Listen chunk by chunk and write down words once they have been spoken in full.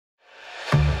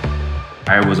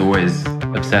I was always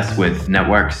obsessed with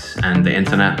networks and the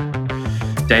internet.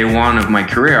 Day one of my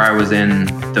career, I was in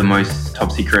the most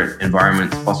top secret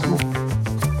environments possible.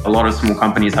 A lot of small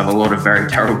companies have a lot of very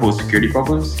terrible security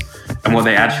problems. And what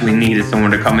they actually need is someone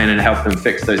to come in and help them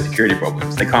fix those security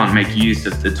problems. They can't make use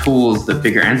of the tools that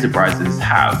bigger enterprises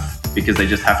have because they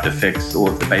just have to fix all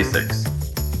of the basics.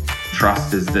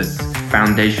 Trust is this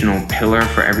foundational pillar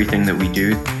for everything that we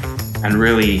do. And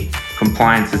really,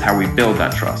 compliance is how we build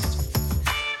that trust.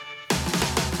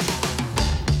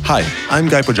 Hi, I'm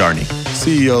Guy Podjarny,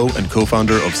 CEO and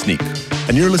co-founder of Snyk,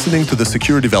 and you're listening to The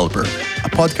Secure Developer, a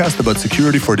podcast about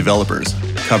security for developers,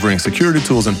 covering security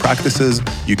tools and practices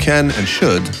you can and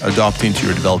should adopt into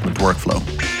your development workflow.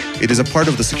 It is a part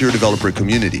of the Secure Developer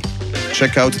community.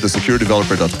 Check out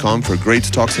thesecuredeveloper.com for great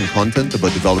talks and content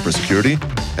about developer security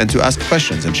and to ask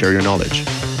questions and share your knowledge.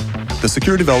 The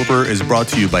Secure Developer is brought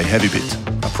to you by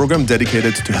Heavybit, a program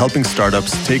dedicated to helping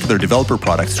startups take their developer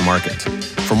products to market.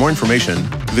 For more information,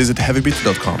 visit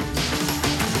heavybit.com.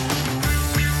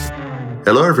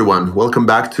 Hello, everyone. Welcome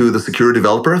back to The Secure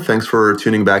Developer. Thanks for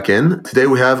tuning back in. Today,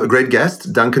 we have a great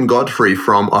guest, Duncan Godfrey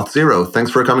from Auth0.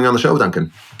 Thanks for coming on the show,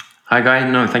 Duncan. Hi, Guy.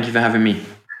 No, thank you for having me.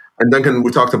 And Duncan,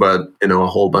 we talked about a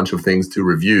whole bunch of things to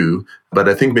review, but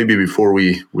I think maybe before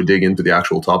we dig into the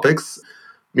actual topics,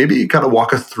 maybe kind of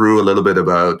walk us through a little bit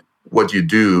about what you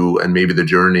do and maybe the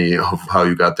journey of how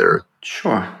you got there.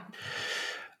 Sure.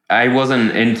 I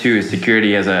wasn't into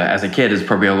security as a kid, as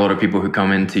probably a lot of people who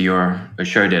come into your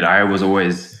show did. I was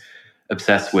always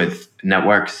obsessed with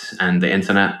networks and the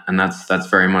internet, and that's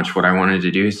very much what I wanted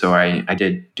to do. So I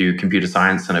did do computer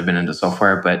science, and I've been into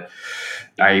software, but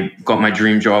I got my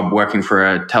dream job working for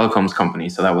a telecoms company.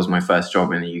 So that was my first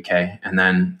job in the UK. And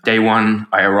then day one,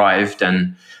 I arrived,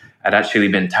 and I'd actually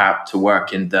been tapped to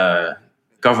work in the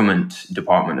government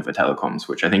department of a telecoms,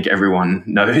 which I think everyone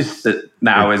knows that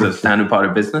now is a standard part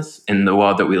of business in the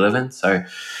world that we live in. So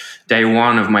day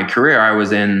one of my career, I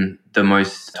was in the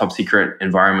most top secret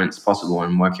environments possible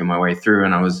and working my way through.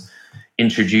 And I was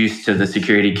introduced to the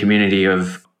security community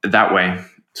of that way.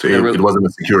 So it wasn't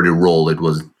a security role, it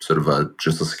was sort of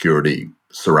just a security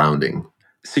surrounding.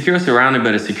 Secure surrounding,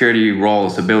 but a security role.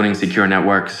 So building secure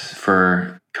networks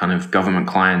for kind of government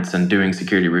clients and doing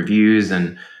security reviews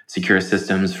and secure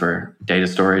systems for data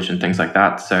storage and things like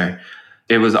that. So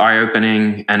it was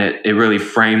eye-opening, and it really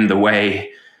framed the way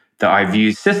that I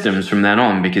view systems from then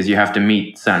on, because you have to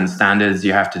meet certain standards,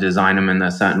 you have to design them in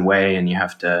a certain way, and you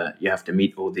have to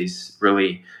meet all these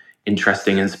really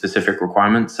interesting and specific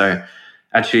requirements. So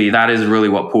actually, that is really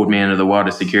what pulled me into the world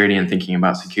of security and thinking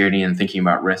about security and thinking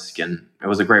about risk. And it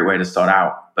was a great way to start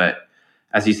out. But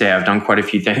as you say, I've done quite a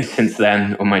few things since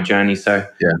then on my journey. So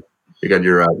yeah. You got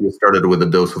you started with a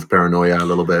dose of paranoia a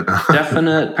little bit.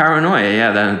 Definite paranoia,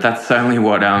 yeah. That's certainly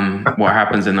what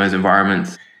happens in those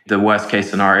environments. The worst case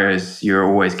scenario is you're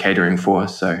always catering for.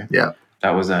 So yeah,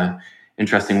 that was a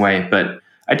interesting way. But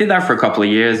I did that for a couple of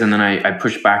years, and then I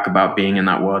pushed back about being in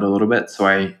that world a little bit. So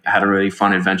I had a really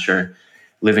fun adventure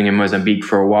living in Mozambique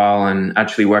for a while and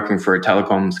actually working for a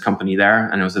telecoms company there.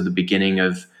 And it was at the beginning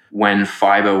of when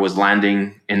fiber was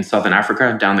landing in Southern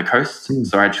Africa down the coast.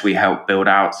 So I actually helped build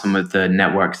out some of the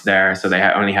networks there. So they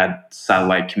only had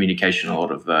satellite communication, a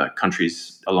lot of the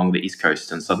countries along the East Coast.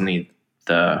 And suddenly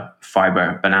the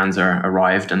fiber bonanza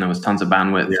arrived, and there was tons of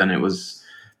bandwidth, and that was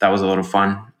a lot of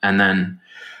fun. And then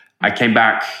I came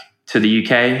back to the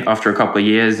UK after a couple of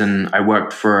years, and I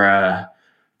worked for a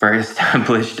very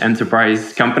established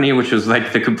enterprise company, which was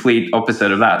like the complete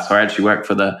opposite of that. So I actually worked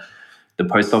for the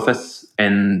post office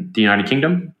in the United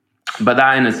Kingdom. But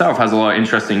that in itself has a lot of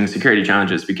interesting security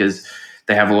challenges, because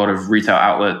they have a lot of retail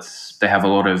outlets. They have a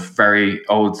lot of very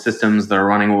old systems that are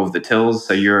running all of the tills.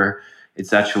 So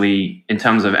it's actually, in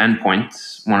terms of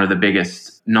endpoints, one of the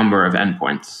biggest number of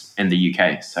endpoints in the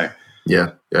UK. So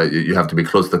yeah, you have to be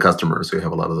close to the customer, so you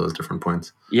have a lot of those different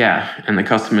points. Yeah, and the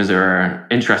customers are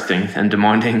interesting and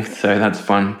demanding, so that's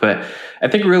fun. But I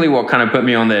think really what kind of put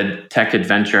me on the tech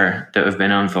adventure that I've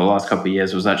been on for the last couple of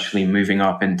years was actually moving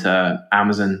up into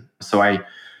Amazon. So I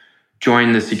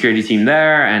joined the security team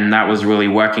there, and that was really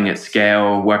working at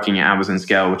scale, working at Amazon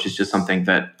scale, which is just something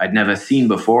that I'd never seen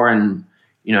before, and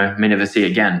may never see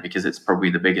again, because it's probably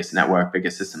the biggest network,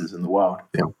 biggest systems in the world.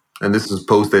 Yeah. And this is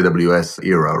post AWS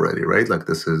era already, right? Like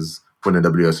this is when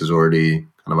AWS is already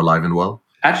kind of alive and well.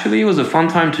 Actually, it was a fun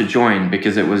time to join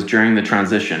because it was during the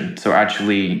transition. So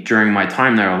actually, during my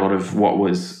time there, a lot of what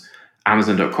was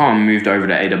Amazon.com moved over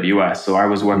to AWS. So I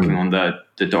was working on the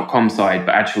 .com side,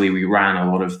 but actually we ran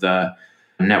a lot of the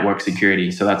network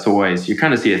security. So that's always, you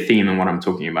kind of see a theme in what I'm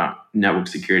talking about. Network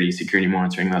security, security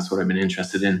monitoring, that's what I've been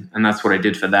interested in. And that's what I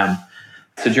did for them.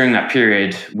 So during that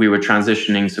period, we were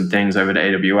transitioning some things over to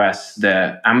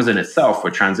AWS. Amazon itself were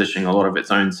transitioning a lot of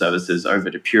its own services over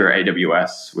to pure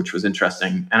AWS, which was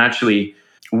interesting. And actually,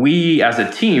 we as a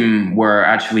team were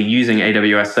actually using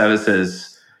AWS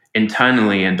services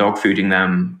internally and dogfooding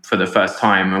them for the first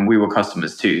time. And we were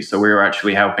customers too. So we were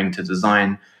actually helping to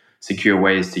design secure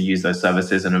ways to use those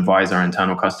services and advise our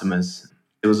internal customers.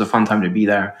 It was a fun time to be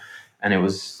there. And it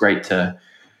was great to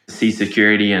see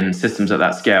security and systems at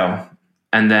that scale.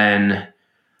 And then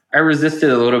I resisted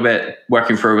a little bit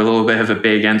working for a little bit of a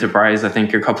big enterprise. I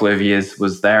think a couple of years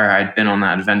was there. I'd been on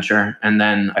that adventure. And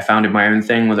then I founded my own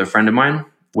thing with a friend of mine,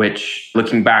 which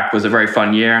looking back was a very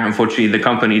fun year. Unfortunately, the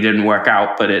company didn't work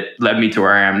out, but it led me to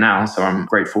where I am now. So I'm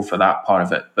grateful for that part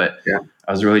of it. But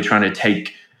I was really trying to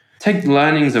take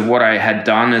learnings of what I had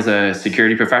done as a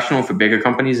security professional for bigger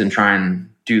companies and try and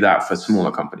do that for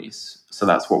smaller companies. So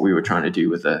that's what we were trying to do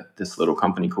with this little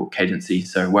company called Cadency.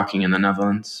 So working in the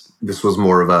Netherlands. This was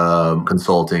more of a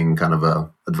consulting kind of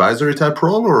a advisory type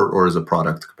role or as a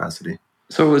product capacity?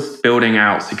 So it was building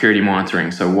out security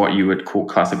monitoring. So what you would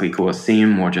classically call a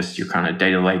SIEM or just your kind of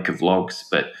data lake of logs,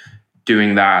 but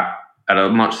doing that at a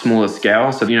much smaller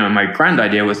scale. So, my grand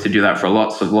idea was to do that for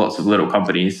lots of little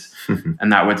companies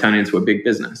and that would turn into a big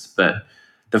business. But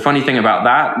the funny thing about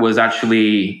that was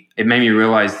actually it made me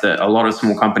realize that a lot of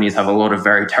small companies have a lot of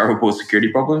very terrible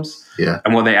security problems. Yeah.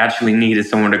 And what they actually need is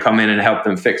someone to come in and help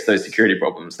them fix those security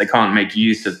problems. They can't make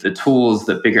use of the tools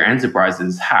that bigger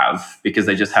enterprises have because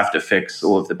they just have to fix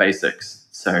all of the basics.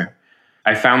 So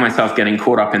I found myself getting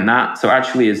caught up in that. So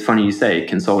actually, it's funny you say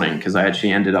consulting, because I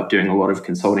actually ended up doing a lot of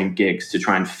consulting gigs to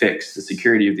try and fix the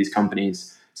security of these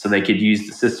companies so they could use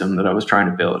the system that I was trying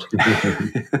to build.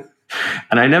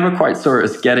 And I never quite saw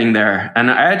us getting there.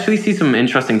 And I actually see some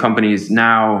interesting companies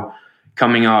now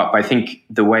coming up. I think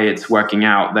the way it's working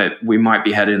out that we might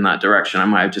be headed in that direction. I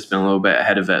might have just been a little bit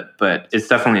ahead of it, but it's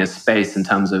definitely a space in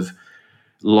terms of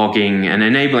logging and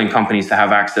enabling companies to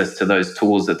have access to those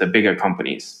tools that the bigger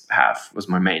companies have was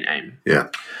my main aim. Yeah.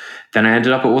 Then I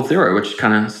ended up at Auth0, which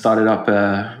kind of started up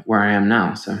where I am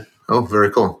now. So. Oh,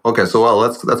 very cool. Okay, so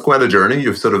that's quite a journey.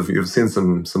 You've seen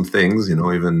some things,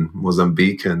 even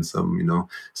Mozambique and some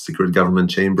secret government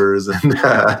chambers and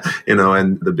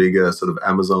and the big sort of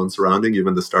Amazon surrounding,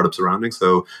 even the startup surrounding.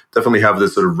 So definitely have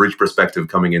this sort of rich perspective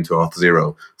coming into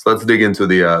Auth0. So let's dig into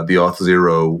the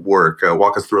Auth0 work.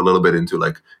 Walk us through a little bit into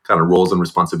like kind of roles and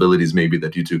responsibilities maybe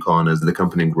that you took on as the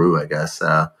company grew. I guess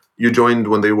you joined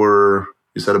when they were,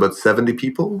 you said, about 70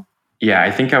 people. Yeah,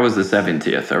 I think I was the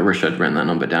 70th. I wish I'd written that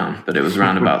number down, but it was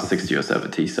around about 60 or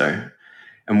 70. So,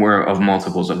 and we're of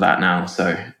multiples of that now.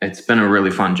 So it's been a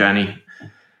really fun journey.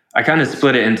 I kind of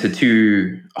split it into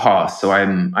two halves. So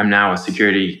I'm now a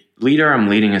security leader. I'm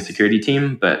leading a security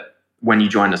team. But when you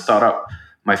join a startup,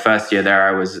 my first year there,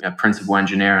 I was a principal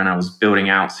engineer and I was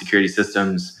building out security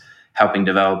systems, helping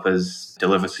developers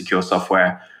deliver secure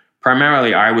software.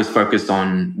 Primarily, I was focused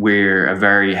on, we're a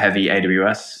very heavy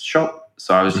AWS shop.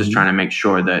 So I was just trying to make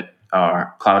sure that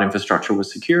our cloud infrastructure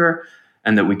was secure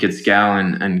and that we could scale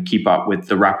and keep up with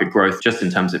the rapid growth, just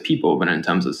in terms of people, but in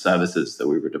terms of services that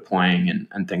we were deploying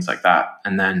and things like that.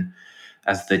 And then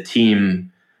as the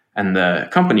team and the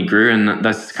company grew, and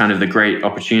that's kind of the great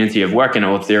opportunity of working at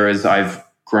Auth0, is I've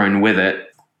grown with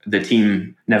it. The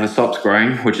team never stops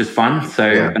growing, which is fun.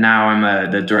 So now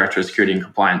I'm the director of security and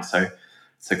compliance. So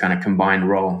it's a kind of combined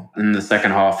role. And the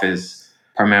second half is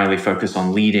primarily focused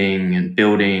on leading and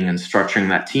building and structuring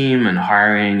that team and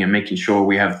hiring and making sure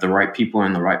we have the right people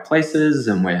in the right places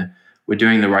and we're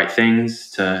doing the right things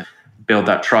to build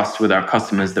that trust with our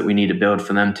customers that we need to build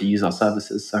for them to use our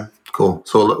services. So cool.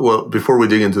 So, well, before we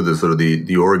dig into this sort of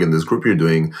the org and this group you're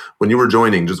doing, when you were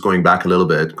joining, just going back a little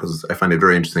bit, because I find it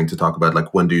very interesting to talk about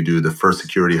like when do you do the first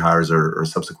security hires or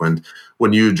subsequent.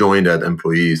 When you joined at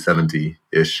employee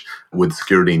 70-ish with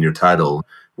security in your title,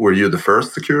 were you the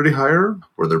first security hire?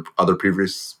 Were there other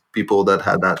previous people that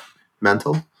had that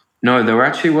mantle? No, there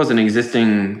actually was an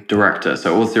existing director.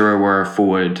 So Auth0 were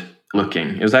forward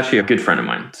looking. It was actually a good friend of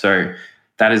mine. So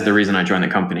that is the reason I joined the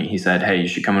company. He said, hey, you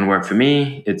should come and work for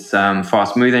me. It's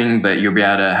fast moving, but you'll be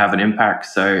able to have an impact.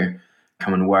 So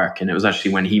come and work. And it was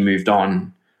actually when he moved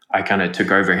on, I kind of took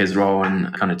over his role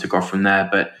and kind of took off from there.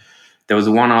 But there was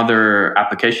one other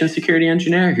application security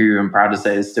engineer who I'm proud to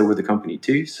say is still with the company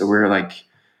too. So we're like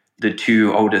the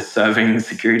two oldest serving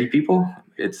security people.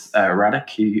 It's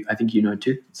Radek, who I think you know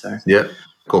too. So yeah,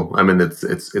 cool. I mean,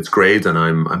 it's great, and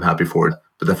I'm happy for it.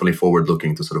 But definitely forward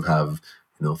looking to sort of have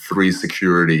 3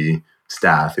 security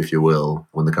staff, if you will,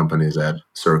 when the company is at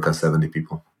circa 70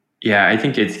 people. Yeah, I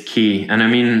think it's key. And I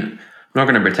mean, not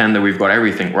going to pretend that we've got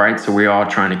everything right. So we are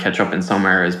trying to catch up in some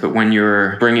areas. But when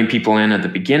you're bringing people in at the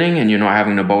beginning and you're not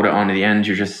having to bolt it on at the end,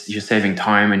 you're saving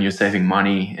time and you're saving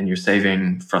money and you're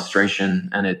saving frustration.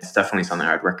 And it's definitely something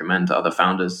I'd recommend to other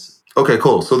founders. Okay,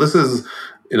 cool. So this is,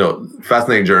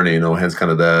 fascinating journey, hence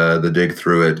kind of the dig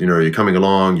through it. You're coming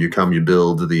along, you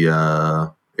build the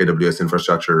AWS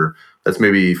infrastructure. Let's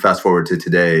maybe fast forward to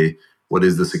today. What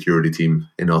is the security team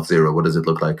in Auth0? What does it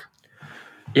look like?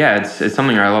 Yeah, it's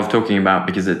something I love talking about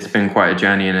because it's been quite a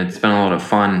journey and it's been a lot of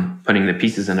fun putting the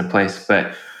pieces into place.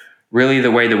 But really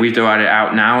the way that we've divided it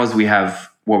out now is we have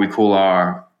what we call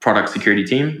our product security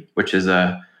team, which is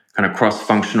a kind of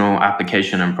cross-functional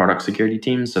application and product security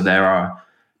team. So there are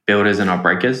builders and our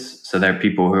breakers. So they're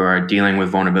people who are dealing with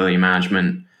vulnerability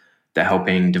management. They're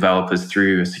helping developers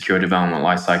through a secure development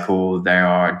lifecycle. They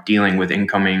are dealing with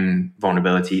incoming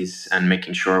vulnerabilities and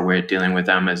making sure we're dealing with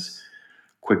them as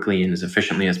quickly and as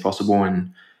efficiently as possible.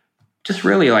 And just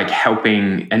really like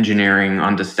helping engineering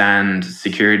understand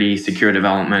security, secure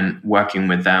development, working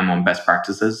with them on best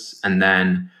practices. And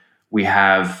then we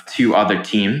have two other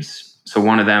teams. So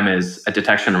one of them is a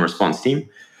detection and response team.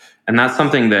 And that's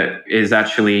something that is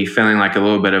actually feeling like a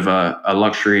little bit of a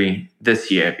luxury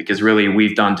this year because really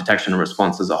we've done detection and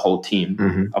response as a whole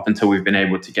team up until we've been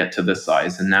able to get to this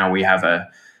size. And now we have a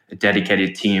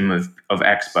dedicated team of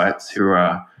experts who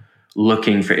are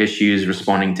looking for issues,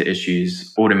 responding to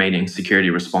issues, automating security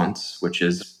response, which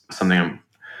is something I'm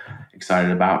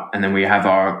excited about. And then we have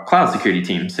our cloud security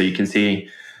team. So you can see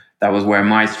that was where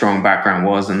my strong background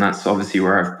was. And that's obviously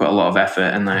where I've put a lot of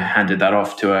effort. And I handed that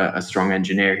off to a strong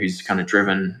engineer who's kind of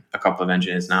driven a couple of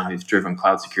engineers now who's driven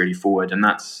cloud security forward. And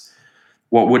that's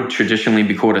what would traditionally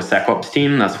be called a SecOps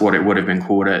team. That's what it would have been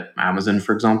called at Amazon,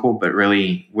 for example. But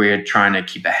really, we're trying to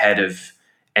keep ahead of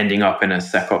ending up in a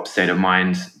SecOps state of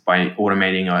mind by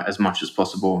automating as much as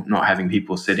possible, not having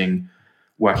people sitting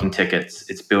working tickets.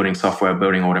 It's building software,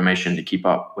 building automation to keep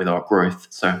up with our growth.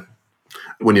 So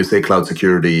when you say cloud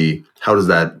security, how does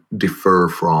that differ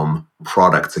from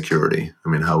product security? I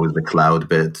mean, how is the cloud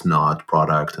bit not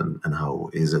product and how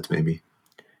is it maybe?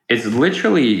 It's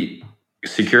literally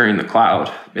securing the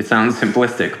cloud. It sounds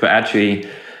simplistic, but actually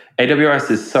AWS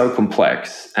is so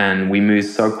complex and we move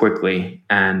so quickly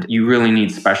and you really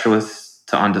need specialists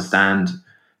to understand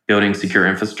building secure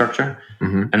infrastructure.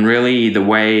 And really the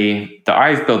way that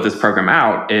I've built this program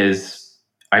out is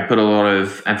I put a lot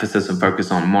of emphasis and focus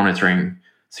on monitoring,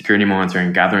 security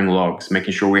monitoring, gathering logs,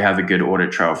 making sure we have a good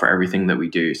audit trail for everything that we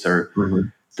do. So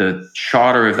the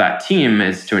charter of that team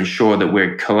is to ensure that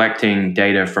we're collecting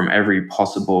data from every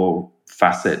possible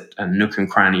facet and nook and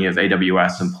cranny of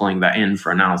AWS and pulling that in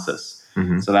for analysis.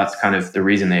 So that's kind of the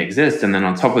reason they exist. And then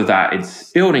on top of that,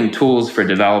 it's building tools for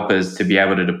developers to be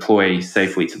able to deploy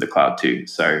safely to the cloud too.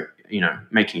 So,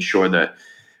 making sure that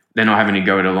they're not having to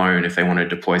go it alone if they want to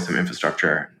deploy some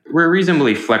infrastructure. We're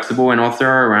reasonably flexible in Auth0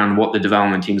 around what the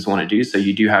development teams want to do. So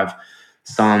you do have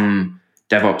some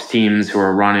DevOps teams who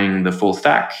are running the full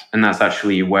stack. And that's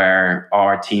actually where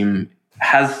our team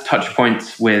has touch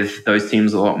points with those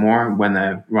teams a lot more when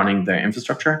they're running their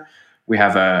infrastructure. We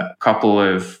have a couple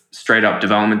of straight up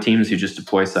development teams who just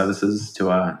deploy services to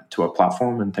a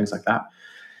platform and things like that.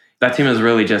 That team is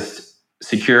really just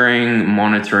securing,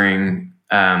 monitoring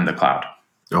the cloud.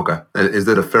 Okay. Is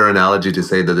it a fair analogy to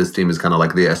say that this team is kind of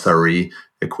like the SRE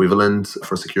equivalent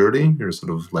for security? You're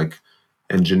sort of like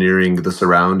engineering the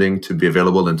surrounding to be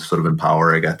available and to sort of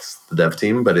empower, I guess, the dev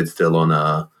team, but it's still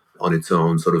on its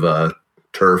own sort of a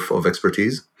turf of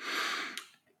expertise?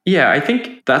 Yeah, I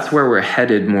think that's where we're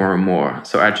headed more and more.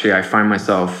 So actually, I find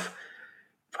myself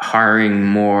hiring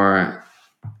more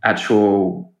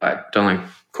actual, I don't like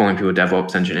calling people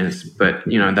DevOps engineers, but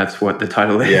that's what the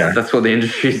title is. Yeah. That's what the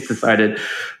industry's decided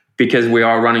because we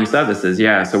are running services.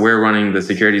 Yeah. So we're running the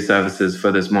security services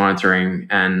for this monitoring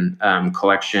and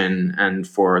collection and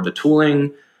for the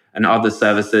tooling and other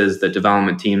services that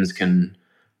development teams can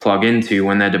plug into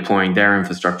when they're deploying their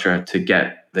infrastructure to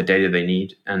get the data they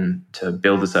need and to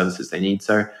build the services they need.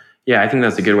 So yeah, I think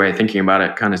that's a good way of thinking about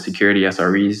it. Kind of security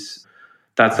SREs.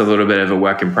 That's a little bit of a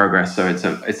work in progress. So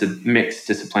it's a mixed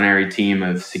disciplinary team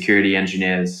of security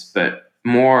engineers, but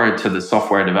more to the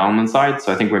software development side.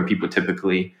 So I think when people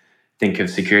typically think of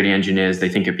security engineers, they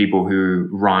think of people who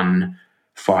run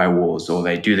firewalls or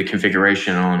they do the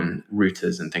configuration on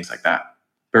routers and things like that.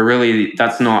 But really,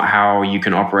 that's not how you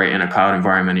can operate in a cloud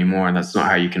environment anymore. That's not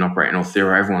how you can operate in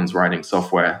Auth0. Everyone's writing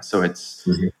software. So it's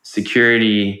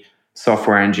security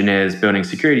software engineers building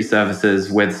security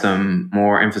services with some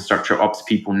more infrastructure ops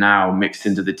people now mixed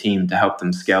into the team to help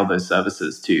them scale those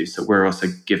services too. So we're also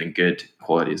giving good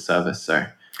quality of service. So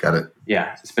got it.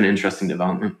 yeah, it's been an interesting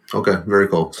development. Okay, very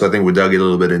cool. So I think we dug a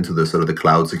little bit into the sort of the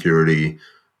cloud security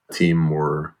team,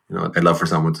 or I'd love for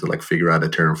someone to like figure out a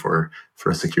term for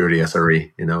a security SRE.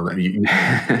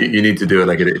 You need to do it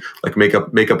like make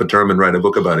up a term and write a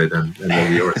book about it, and it'll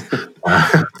be yours.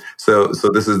 So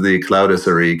this is the cloud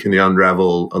SRE. Can you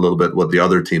unravel a little bit what the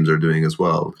other teams are doing as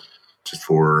well, just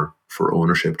for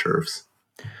ownership turfs?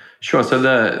 Sure. So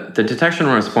the detection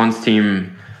and response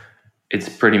team, it's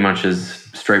pretty much as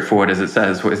straightforward as it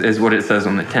says, is what it says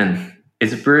on the tin.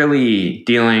 It's really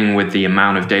dealing with the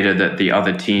amount of data that the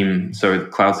other team, so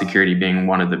cloud security being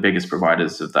one of the biggest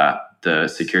providers of that, the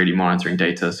security monitoring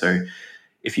data. So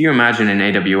if you imagine in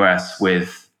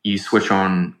AWS you switch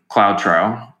on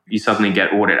CloudTrail, you suddenly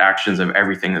get audit actions of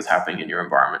everything that's happening in your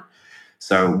environment.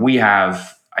 So we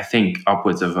have, I think,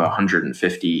 upwards of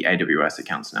 150 AWS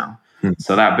accounts now.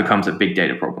 So that becomes a big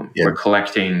data problem. Yeah. We're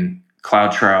collecting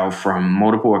CloudTrail from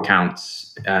multiple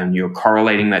accounts, and you're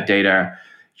correlating that data.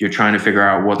 You're trying to figure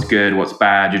out what's good, what's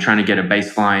bad. You're trying to get a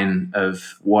baseline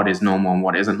of what is normal and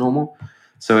what isn't normal.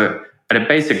 So at a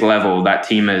basic level, that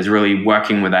team is really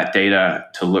working with that data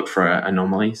to look for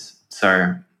anomalies.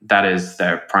 So that is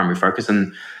their primary focus.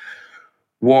 And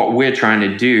what we're trying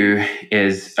to do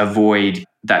is avoid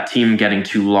that team getting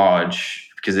too large,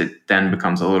 because it then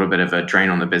becomes a little bit of a drain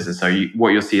on the business. So what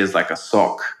you'll see is like a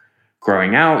SOC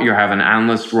growing out. You have an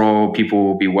analyst role. People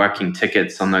will be working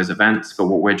tickets on those events. But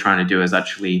what we're trying to do is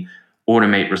actually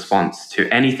automate response to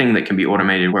anything that can be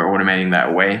automated. We're automating that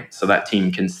away so that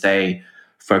team can stay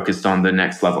focused on the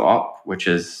next level up, which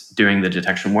is doing the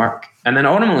detection work. And then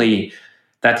ultimately,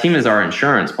 that team is our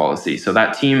insurance policy. So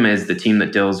that team is the team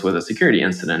that deals with a security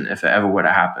incident if it ever were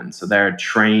to happen. So they're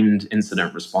trained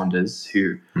incident responders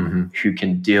who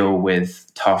can deal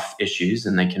with tough issues,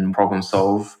 and they can problem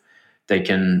solve. They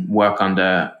can work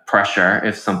under pressure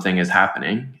if something is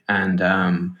happening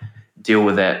and deal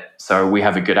with it so we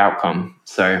have a good outcome.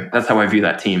 So that's how I view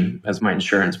that team as my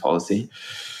insurance policy.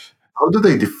 How do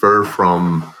they differ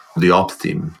from the ops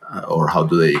team, or how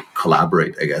do they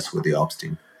collaborate, I guess, with the ops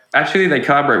team? Actually, they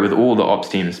collaborate with all the ops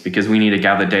teams because we need to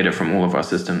gather data from all of our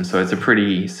systems. So it's a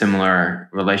pretty similar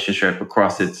relationship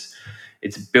across.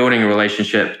 It's building a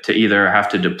relationship to either have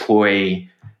to deploy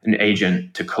an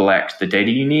agent to collect the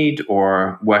data you need,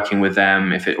 or working with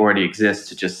them if it already exists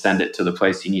to just send it to the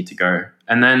place you need to go.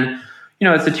 And then,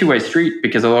 it's a two-way street,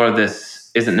 because a lot of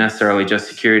this isn't necessarily just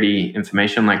security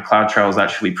information. Like CloudTrail is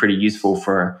actually pretty useful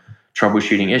for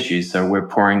troubleshooting issues. So we're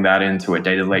pouring that into a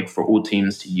data lake for all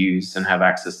teams to use and have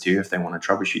access to if they want to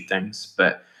troubleshoot things.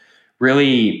 But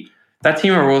really, that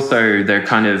team are also the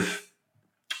kind of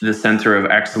the center of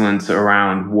excellence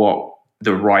around what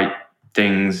the right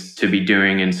things to be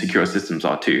doing in secure systems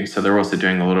are too. So they're also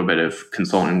doing a little bit of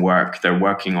consulting work. They're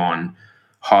working on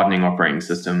hardening operating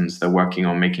systems. They're working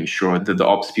on making sure that the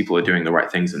ops people are doing the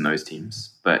right things in those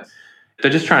teams. But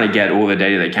they're just trying to get all the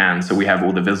data they can, so we have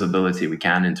all the visibility we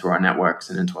can into our networks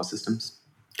and into our systems.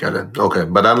 Got it. Okay.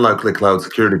 But unlike the cloud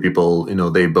security people,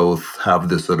 they both have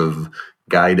this sort of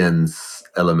guidance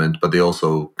element, but they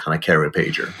also kind of carry a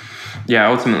pager. Yeah,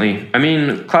 ultimately. I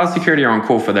mean, cloud security are on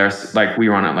call for we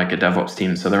run it like a DevOps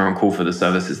team, so they're on call for the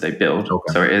services they build.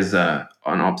 Okay. So it is an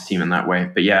ops team in that way.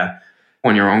 But yeah,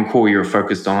 when you're on call, you're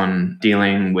focused on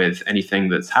dealing with anything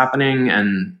that's happening.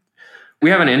 And we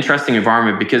have an interesting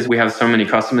environment because we have so many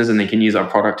customers and they can use our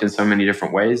product in so many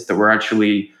different ways that we're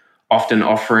actually often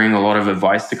offering a lot of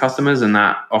advice to customers. And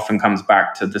that often comes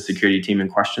back to the security team in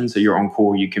question. So you're on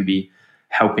call, you can be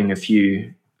helping a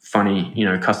few funny,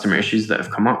 customer issues that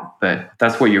have come up. But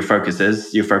that's what your focus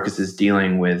is. Your focus is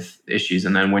dealing with issues.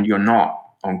 And then when you're not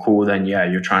on call, then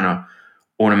you're trying to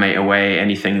automate away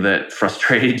anything that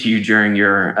frustrated you during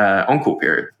your on-call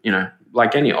period,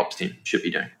 like any ops team should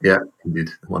be doing. Yeah, indeed.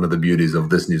 One of the beauties of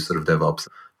this new sort of DevOps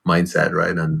mindset,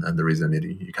 right? And the reason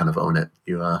you kind of own it.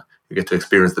 You get to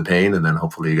experience the pain, and then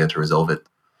hopefully you get to resolve it.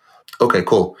 Okay,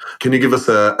 cool. Can you give us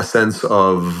a sense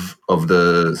of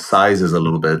the sizes a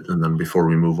little bit, and then before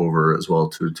we move over as well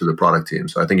to the product team?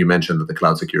 So I think you mentioned that the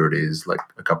cloud security is like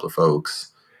a couple of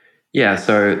folks. Yeah,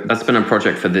 so that's been a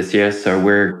project for this year. So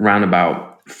we're around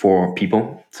about 4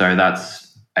 people. So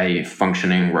that's a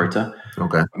functioning rota.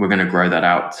 Okay. We're going to grow that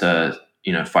out to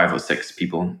 5 or 6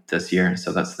 people this year.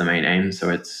 So that's the main aim. So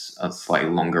it's a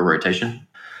slightly longer rotation.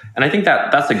 And I think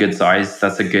that's a good size.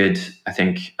 That's a good, I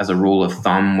think, as a rule of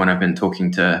thumb, when I've been talking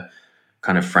to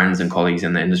kind of friends and colleagues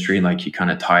in the industry, like you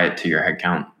kind of tie it to your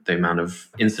headcount, the amount of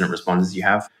incident responders you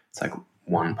have. It's like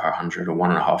 1 per 100 or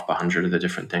 1.5 per 100 of the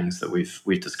different things that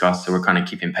we've discussed. So we're kind of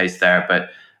keeping pace there.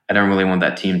 But I don't really want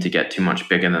that team to get too much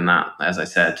bigger than that. As I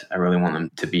said, I really want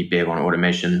them to be big on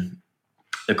automation.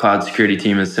 The cloud security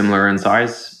team is similar in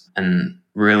size. And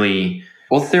really,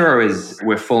 Auth0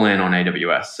 we're full in on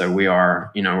AWS. So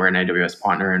we're an AWS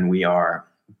partner and we are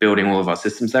building all of our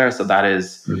systems there. So that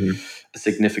is a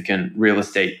significant real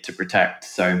estate to protect.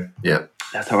 So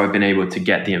that's how I've been able to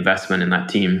get the investment in that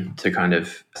team to kind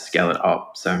of scale it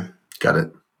up. So got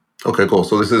it. Okay, cool.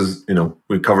 So this is,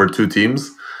 we covered 2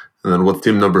 teams. And then what's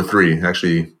team number 3?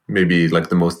 Actually, maybe like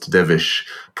the most devish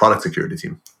product security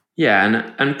team.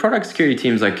 Yeah, and product security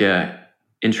team's like a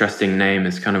interesting name.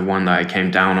 Is kind of one that I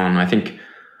came down on. I think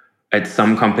at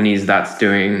some companies that's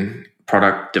doing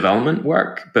product development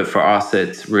work, but for us,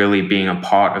 it's really being a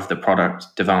part of the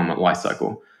product development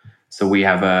lifecycle. So we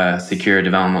have a secure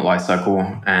development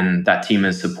lifecycle, and that team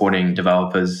is supporting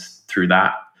developers through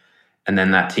that. And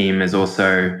then that team is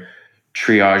also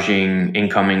triaging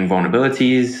incoming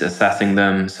vulnerabilities, assessing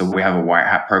them. So we have a white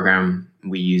hat program.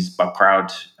 We use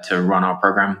BugCrowd to run our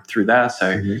program through there.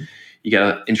 So you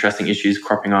get interesting issues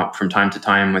cropping up from time to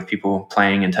time with people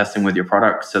playing and testing with your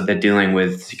product. So they're dealing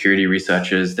with security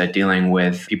researchers, they're dealing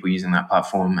with people using that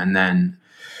platform. And then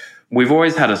we've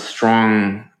always had a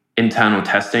strong internal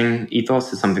testing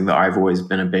ethos. Is something that I've always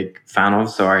been a big fan of.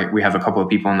 So we have a couple of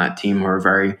people on that team who are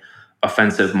very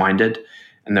offensive minded,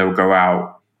 and they'll go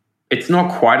out. It's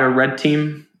not quite a red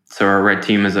team. So a red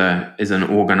team is an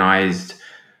organized,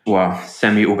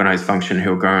 semi-organized function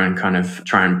who'll go and kind of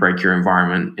try and break your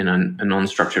environment in a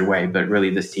non-structured way. But really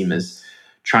this team is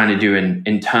trying to do an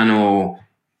internal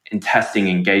in testing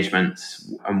engagements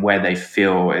and where they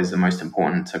feel is the most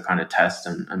important to kind of test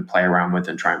and play around with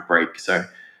and try and break. So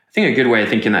I think a good way of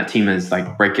thinking that team is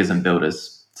like breakers and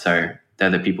builders. So they're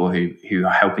the people who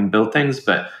are helping build things,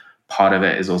 but part of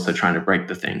it is also trying to break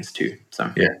the things too.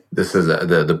 So this is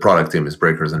the product team is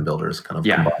breakers and builders kind of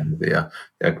combined.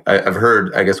 I've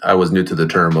heard. I guess I was new to the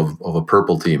term of a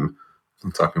purple team.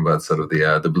 I'm talking about sort of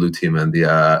the blue team and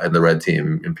the red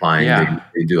team, implying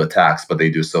they do attacks, but they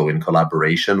do so in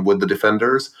collaboration with the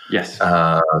defenders. Yes.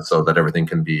 So that everything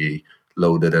can be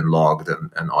loaded and logged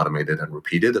and automated and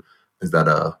repeated. Is that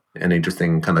an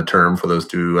interesting kind of term for those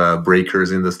 2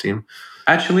 breakers in this team?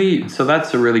 Actually, so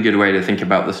that's a really good way to think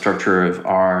about the structure of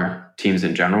our teams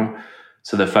in general.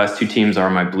 So the first 2 teams are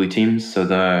my blue teams. So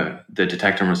the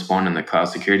detect and respond and the cloud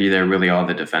security, they really are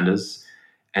the defenders.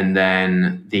 And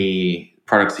then the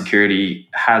product security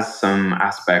has some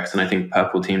aspects, and I think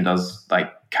purple team does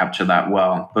like capture that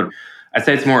well. But I'd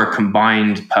say it's more a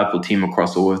combined purple team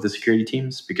across all of the security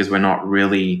teams, because we're not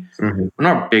really, we're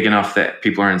not big enough that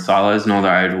people are in silos, nor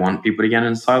that I'd want people to get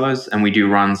in silos. And we do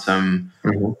run some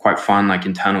quite fun, like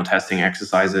internal testing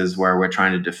exercises where we're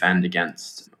trying to defend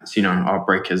against, our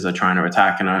breakers are trying to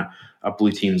attack and our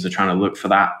blue teams are trying to look for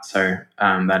that. So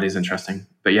that is interesting.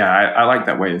 But I like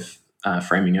that way of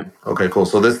framing it. Okay, cool.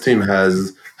 So this team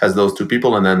has those 2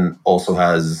 people, and then also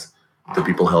has the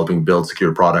people helping build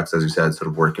secure products, as you said, sort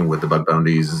of working with the bug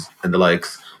bounties and the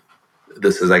likes.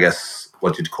 This is, I guess,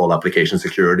 what you'd call application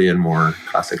security in more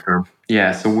classic term.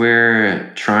 Yeah, so we're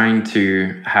trying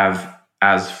to have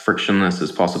as frictionless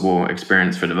as possible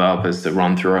experience for developers to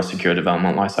run through our secure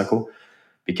development lifecycle,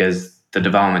 because the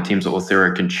development teams at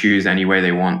Auth0 can choose any way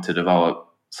they want to develop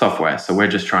software. So we're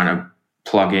just trying to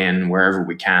plug in wherever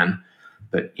we can,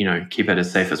 but keep it as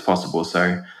safe as possible.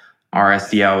 So our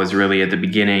SDL is really at the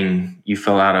beginning, you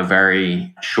fill out a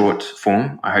very short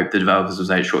form. I hope the developers will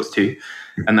say shorts too.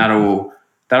 And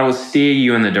that'll steer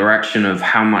you in the direction of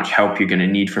how much help you're going to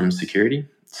need from security.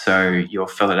 So you'll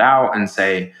fill it out and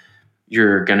say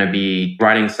you're going to be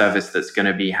writing a service that's going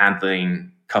to be handling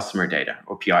customer data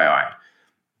or PII,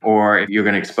 or if you're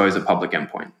going to expose a public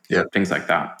endpoint, things like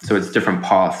that. So it's different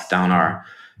paths down our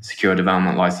secure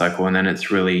development lifecycle. And then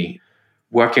it's really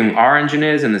working our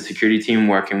engineers and the security team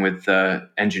working with the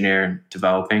engineer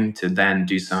developing to then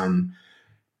do some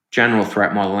general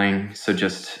threat modeling. So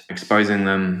just exposing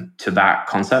them to that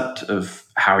concept of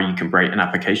how you can break an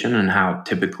application and how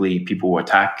typically people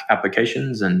attack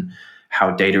applications and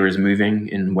how data is moving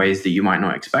in ways that you might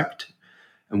not expect,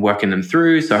 and working them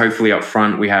through. So hopefully up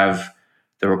front, we have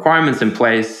the requirements in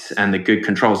place and the good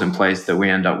controls in place that we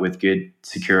end up with good,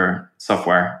 secure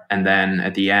software. And then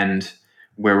at the end,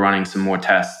 we're running some more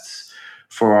tests.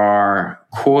 For our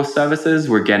core services,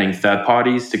 we're getting third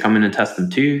parties to come in and test them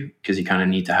too, because you kind of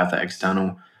need to have that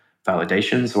external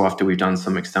validation. So after we've done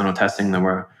some external testing, then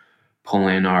we're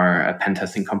pulling in our pen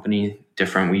testing company,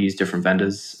 we use different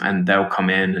vendors, and they'll come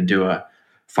in and do a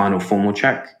final formal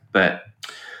check. But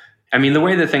I mean, the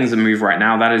way that things move right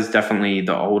now, that is definitely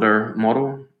the older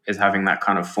model, is having that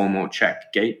kind of formal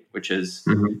check gate, which is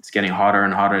it's getting harder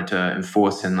and harder to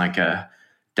enforce in like a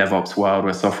DevOps world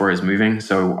where software is moving.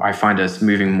 So I find us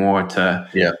moving more to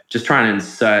just trying to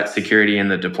insert security in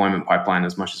the deployment pipeline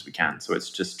as much as we can. So it's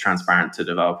just transparent to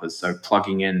developers. So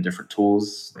plugging in different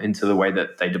tools into the way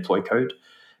that they deploy code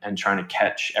and trying to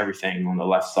catch everything on the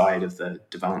left side of the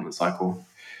development cycle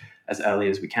as early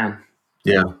as we can.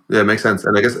 Yeah, it makes sense.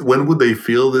 And I guess when would they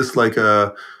feel this like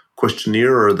a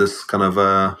questionnaire or this kind of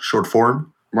a short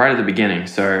form? Right at the beginning.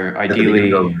 So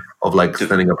ideally of like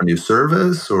setting up a new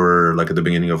service, or like at the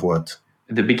beginning of what?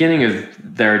 The beginning of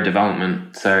their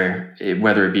development. So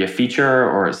whether it be a feature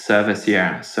or a service,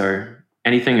 So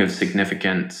anything of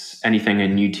significance, anything a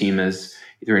new team is,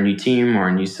 either a new team or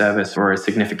a new service or a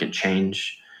significant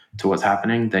change to what's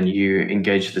happening, then you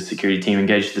engage the security team,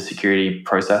 engage the security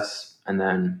process, and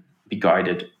then be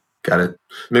guided. Got it.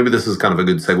 Maybe this is kind of a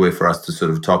good segue for us to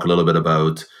sort of talk a little bit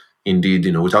about, indeed,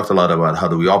 we talked a lot about how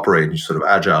do we operate, and you're sort of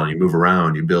agile, you move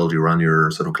around, you build, you run your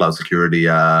sort of cloud security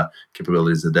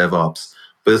capabilities of DevOps.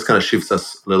 But this kind of shifts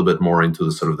us a little bit more into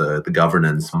the sort of the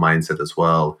governance mindset as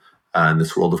well, and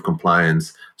this world of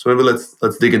compliance. So maybe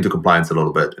let's dig into compliance a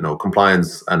little bit.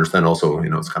 Compliance, I understand also,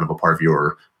 it's kind of a part of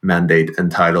your mandate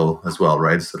and title as well,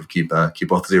 right? Sort of keep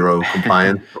Auth0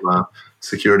 compliant from a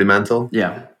security mantle.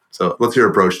 Yeah. So what's your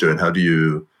approach to it? How do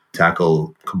you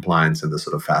tackle compliance in the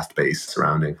sort of fast-paced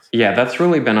surroundings? Yeah, that's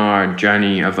really been our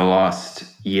journey of the last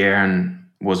year and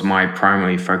was my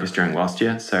primary focus during last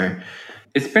year. So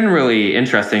it's been really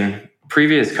interesting.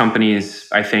 Previous companies,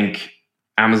 I think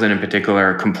Amazon in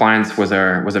particular, compliance was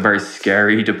a very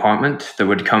scary department that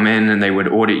would come in and they would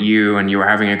audit you, and you were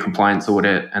having a compliance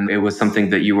audit, and it was something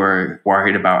that you were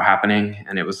worried about happening,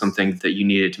 and it was something that you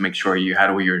needed to make sure you had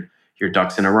all your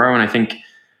ducks in a row. And I think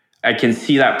I can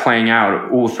see that playing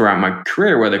out all throughout my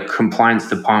career, where the compliance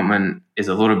department is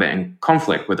a little bit in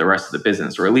conflict with the rest of the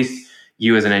business, or at least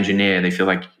you as an engineer, they feel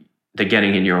like they're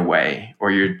getting in your way or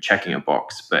you're checking a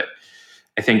box. But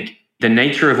I think the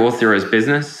nature of Auth0's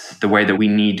business, the way that we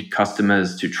need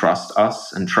customers to trust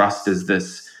us, and trust is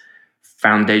this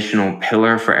foundational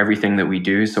pillar for everything that we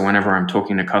do. So whenever I'm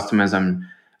talking to customers, I'm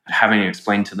having to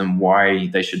explain to them why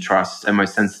they should trust their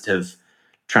most sensitive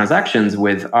transactions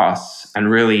with us. And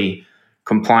really,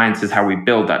 compliance is how we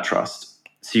build that trust.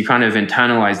 So you kind of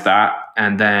internalize that,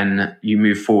 and then you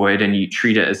move forward and you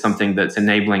treat it as something that's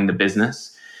enabling the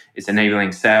business. It's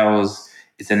enabling sales.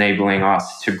 It's enabling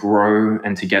us to grow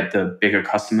and to get the bigger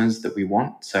customers that we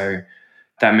want. So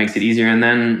that makes it easier. And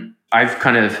then I've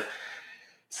kind of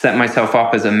set myself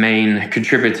up as a main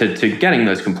contributor to getting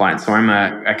those compliance. So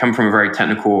I come from a very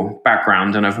technical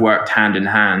background, and I've worked hand in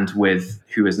hand with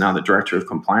who is now the director of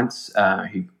compliance,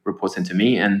 who reports into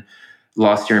me. And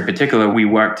last year in particular, we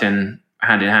worked hand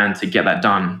in hand to get that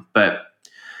done. But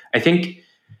I think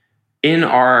in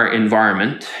our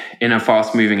environment, in a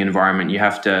fast-moving environment, you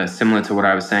have to, similar to what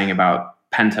I was saying about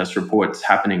pen test reports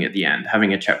happening at the end,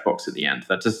 having a checkbox at the end,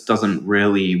 that just doesn't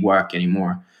really work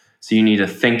anymore. So you need to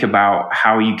think about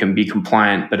how you can be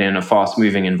compliant, but in a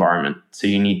fast-moving environment. So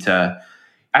you need to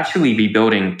actually be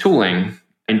building tooling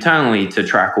internally to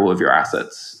track all of your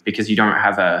assets, because you don't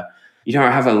have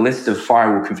a list of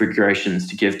firewall configurations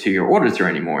to give to your auditor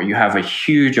anymore. You have a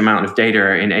huge amount of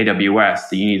data in AWS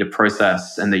that you need to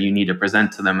process and that you need to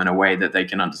present to them in a way that they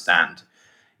can understand.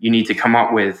 You need to come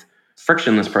up with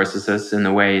frictionless processes in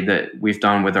the way that we've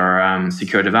done with our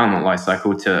secure development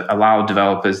lifecycle to allow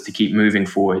developers to keep moving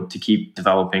forward, to keep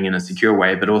developing in a secure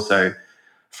way. But also,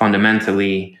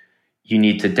 fundamentally, you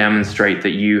need to demonstrate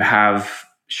that you have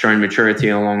shown maturity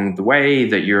along the way,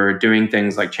 that you're doing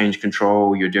things like change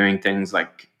control, you're doing things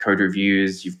like code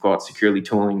reviews, you've got security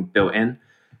tooling built in.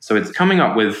 So it's coming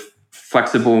up with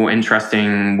flexible,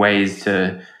 interesting ways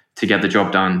to get the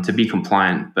job done, to be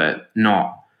compliant, but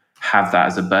not have that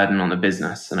as a burden on the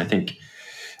business. And I think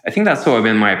that's sort of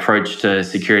been my approach to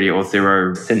security at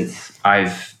Auth0 since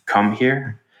I've come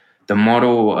here. The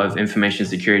model of information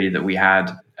security that we had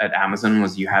at Amazon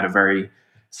was you had a very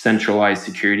centralized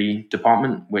security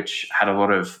department, which had a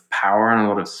lot of power and a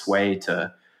lot of sway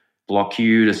to block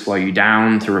you, to slow you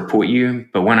down, to report you.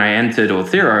 But when I entered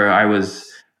Auth0,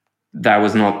 that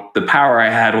was not the power I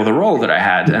had or the role that I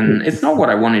had. And it's not what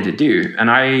I wanted to do.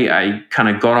 And I kind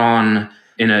of got on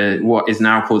in what is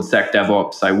now called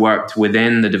SecDevOps. I worked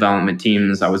within the development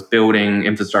teams. I was building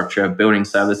infrastructure, building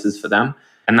services for them.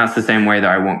 And that's the same way that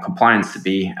I want compliance to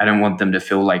be. I don't want them to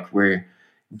feel like we're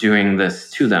doing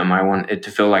this to them. I want it to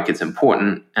feel like it's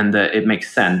important and that it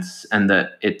makes sense and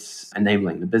that it's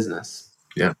enabling the business.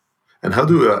 Yeah. And how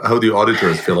do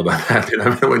auditors feel about that?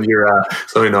 When you're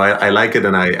I like it,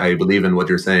 and I believe in what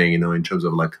you're saying, in terms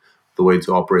of like the way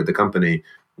to operate the company.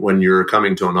 when you're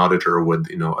coming to an auditor with,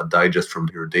 a digest from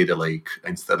your data lake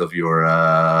instead of your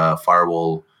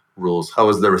firewall rules, how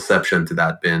has the reception to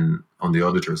that been on the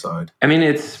auditor side? I mean,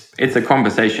 it's a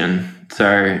conversation.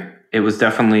 So it was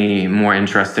definitely more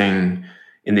interesting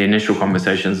in the initial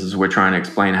conversations as we're trying to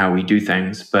explain how we do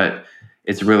things. But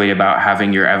it's really about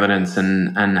having your evidence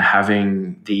and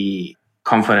having the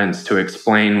confidence to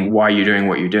explain why you're doing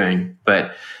what you're doing.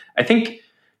 But I think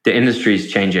the industry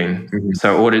is changing. Mm-hmm.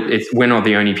 So we're not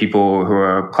the only people who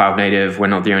are cloud native. We're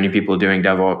not the only people doing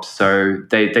DevOps. So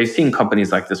they've seen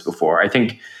companies like this before. I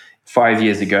think 5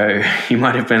 years ago, you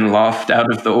might have been laughed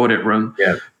out of the audit room.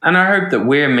 Yeah. And I hope that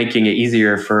we're making it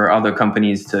easier for other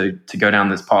companies to go down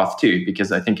this path too,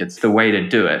 because I think it's the way to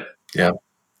do it. Yeah.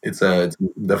 It's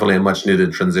definitely a much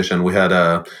needed transition. We had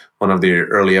one of the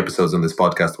early episodes on this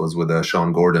podcast was with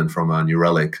Sean Gordon from New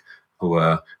Relic, who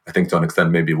I think to an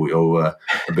extent maybe we owe a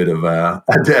bit of a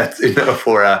debt,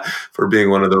 for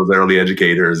being one of those early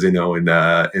educators, in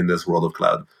this world of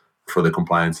cloud for the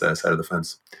compliance side of the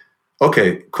fence.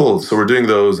 Okay, cool. So we're doing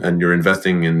those, and you're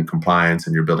investing in compliance,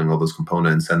 and you're building all those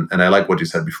components. And I like what you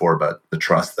said before about the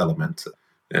trust element,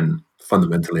 and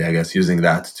fundamentally, I guess, using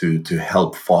that to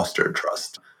help foster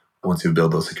trust. Once you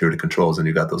build those security controls and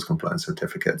you got those compliance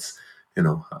certificates,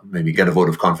 maybe get a vote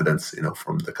of confidence,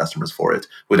 from the customers for it.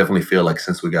 We definitely feel like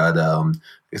since we got, I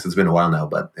guess it's been a while now,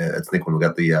 but I think when we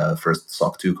got the first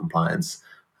SOC 2 compliance,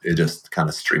 it just kind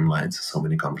of streamlines so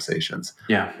many conversations.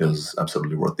 Yeah. It was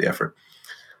absolutely worth the effort.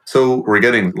 So we're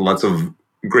getting lots of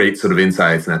great sort of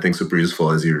insights, and I think super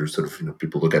useful as you're sort of,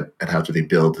 people look at how do they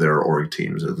build their org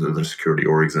teams, their security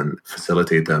orgs, and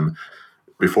facilitate them.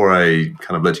 Before I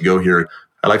kind of let you go here,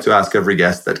 I like to ask every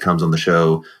guest that comes on the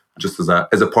show, just as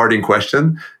a parting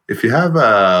question, if you have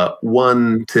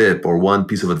one tip or one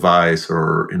piece of advice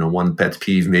or one pet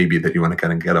peeve maybe that you want to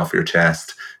kind of get off your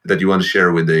chest that you want to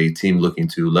share with a team looking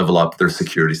to level up their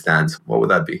security stance, what would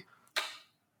that be?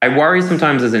 I worry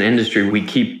sometimes as an industry, we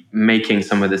keep making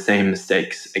some of the same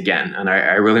mistakes again. And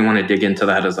I really want to dig into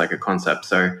that as like a concept.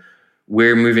 So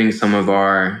we're moving some of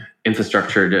our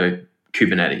infrastructure to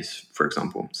Kubernetes, for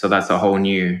example. So that's a whole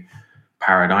new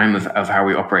paradigm of how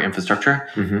we operate infrastructure.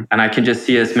 Mm-hmm. And I can just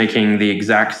see us making the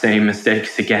exact same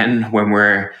mistakes again when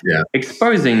we're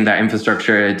exposing that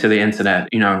infrastructure to the internet.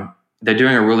 They're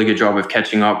doing a really good job of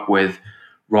catching up with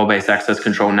role-based access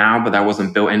control now, but that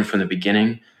wasn't built in from the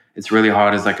beginning. It's really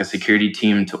hard as like a security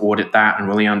team to audit that and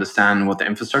really understand what the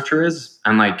infrastructure is.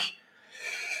 And like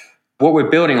what we're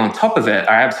building on top of it,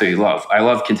 I absolutely love. I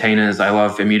love containers. I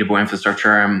love immutable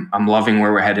infrastructure. I'm loving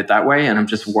where we're headed that way. And I'm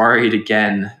just worried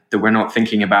again that we're not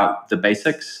thinking about the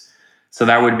basics. So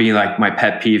that would be like my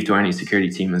pet peeve to any security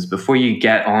team is before you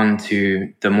get on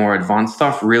to the more advanced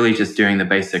stuff, really just doing the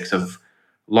basics of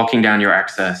locking down your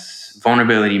access,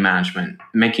 vulnerability management,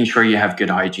 making sure you have good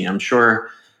hygiene. I'm sure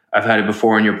I've heard it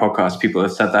before in your podcast. People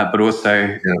have said that, but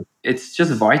also it's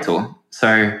just vital.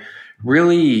 So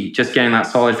really just getting that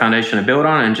solid foundation to build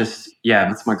on and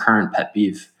that's my current pet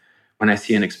peeve. When I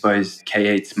see an exposed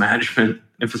K8's management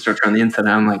infrastructure on the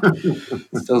internet, I'm like,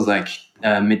 it feels like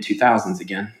mid-2000s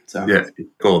again. So yeah,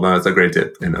 cool. No, it's a great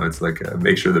tip. It's like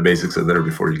make sure the basics are there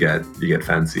before you get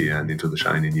fancy and into the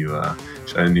shiny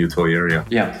new toy area.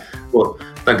 Yeah. Well,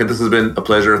 Duncan, this has been a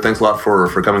pleasure. Thanks a lot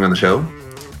for coming on the show.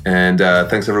 And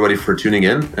thanks everybody for tuning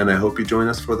in. And I hope you join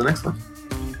us for the next one.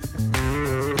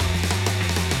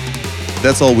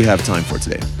 That's all we have time for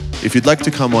today. If you'd like to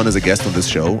come on as a guest on this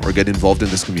show or get involved in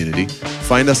this community,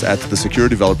 find us at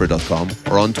thesecuredeveloper.com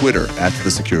or on Twitter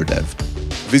 @thesecuredev.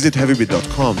 Visit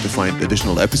heavybit.com to find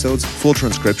additional episodes, full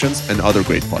transcriptions, and other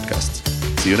great podcasts.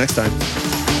 See you next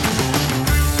time.